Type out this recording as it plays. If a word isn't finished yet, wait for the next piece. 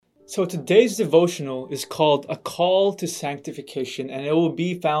So today's devotional is called A Call to Sanctification, and it will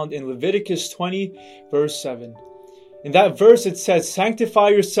be found in Leviticus 20, verse 7. In that verse it says,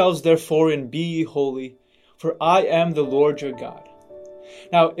 "Sanctify yourselves therefore and be ye holy, for I am the Lord your God."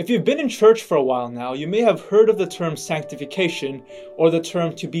 Now, if you've been in church for a while now, you may have heard of the term sanctification or the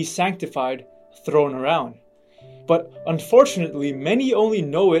term to be sanctified thrown around. But unfortunately, many only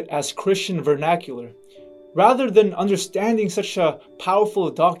know it as Christian vernacular, rather than understanding such a powerful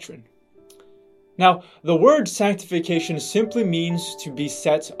doctrine. Now, the word sanctification simply means to be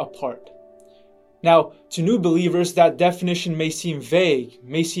set apart. Now, to new believers, that definition may seem vague,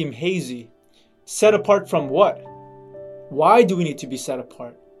 may seem hazy. Set apart from what? Why do we need to be set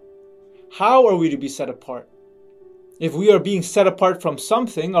apart? How are we to be set apart? If we are being set apart from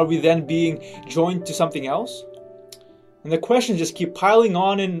something, are we then being joined to something else? And the questions just keep piling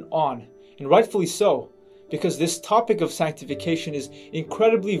on, and rightfully so, because this topic of sanctification is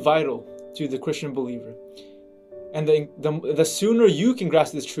incredibly vital to the Christian believer. And the sooner you can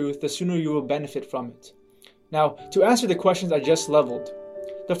grasp this truth, the sooner you will benefit from it. Now, to answer the questions I just leveled,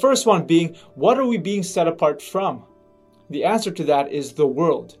 the first one being, what are we being set apart from? The answer to that is the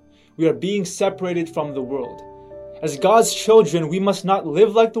world. We are being separated from the world. As God's children, we must not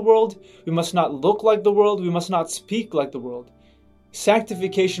live like the world, we must not look like the world, we must not speak like the world.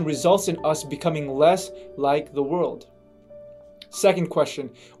 Sanctification results in us becoming less like the world. Second question,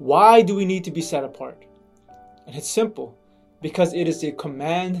 why do we need to be set apart? And it's simple, because it is a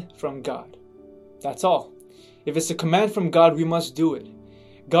command from God. That's all. If it's a command from God, we must do it.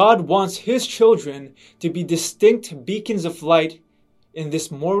 God wants His children to be distinct beacons of light in this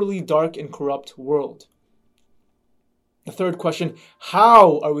morally dark and corrupt world. The third question,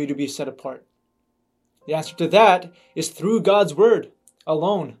 how are we to be set apart? The answer to that is through God's word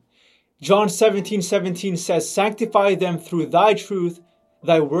alone. John 17:17 says, "Sanctify them through thy truth,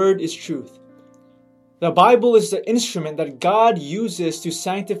 thy word is truth." The Bible is the instrument that God uses to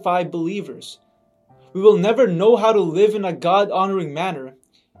sanctify believers. We will never know how to live in a God-honoring manner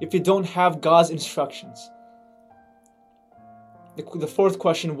if we don't have God's instructions. The fourth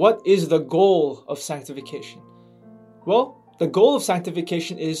question, what is the goal of sanctification? Well, the goal of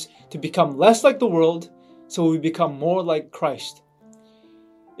sanctification is to become less like the world so we become more like Christ.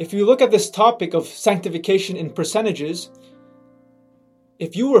 If you look at this topic of sanctification in percentages,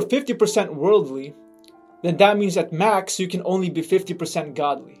 if you were 50% worldly, then that means at max you can only be 50%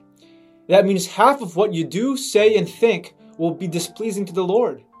 godly. That means half of what you do, say, and think will be displeasing to the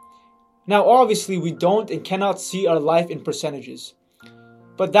Lord. Now, obviously, we don't and cannot see our life in percentages.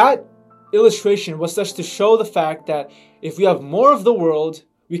 But that illustration was just to show the fact that if we have more of the world,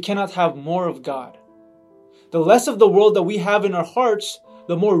 we cannot have more of God. The less of the world that we have in our hearts,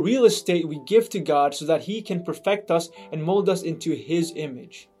 the more real estate we give to God so that He can perfect us and mold us into His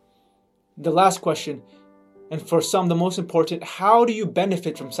image. The last question, and for some the most important, how do you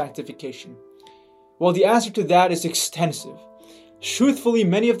benefit from sanctification? Well, the answer to that is extensive. Truthfully,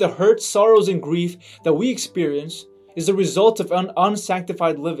 many of the hurt, sorrows, and grief that we experience is the result of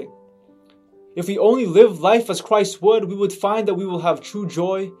unsanctified living. If we only live life as Christ would, we would find that we will have true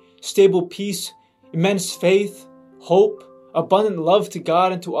joy, stable peace, immense faith, hope, abundant love to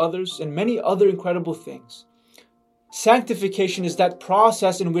God and to others, and many other incredible things. Sanctification is that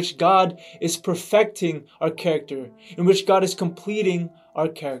process in which God is perfecting our character, in which God is completing our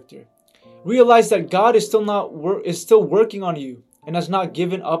character. Realize that God is still working on you and has not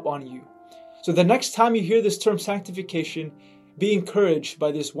given up on you. So the next time you hear this term sanctification, be encouraged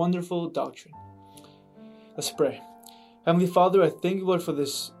by this wonderful doctrine. Let's pray. Heavenly Father, I thank you, Lord, for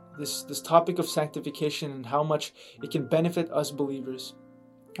this topic of sanctification and how much it can benefit us believers.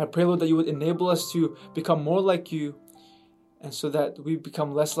 I pray, Lord, that you would enable us to become more like you and so that we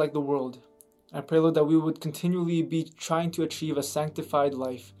become less like the world. I pray, Lord, that we would continually be trying to achieve a sanctified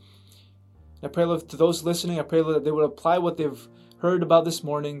life. I pray, Lord, to those listening, I pray, Lord, that they would apply what they've heard about this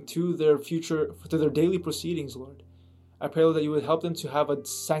morning to their daily proceedings, Lord. I pray, Lord, that you would help them to have a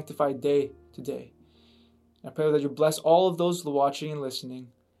sanctified day today. I pray, Lord, that you bless all of those watching and listening.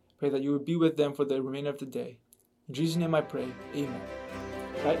 I pray that you would be with them for the remainder of the day. In Jesus' name I pray, amen.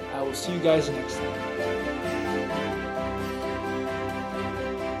 Right, I will see you guys next time.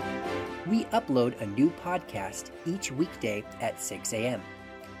 We upload a new podcast each weekday at 6 a.m.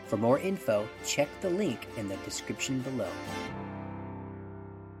 For more info, check the link in the description below.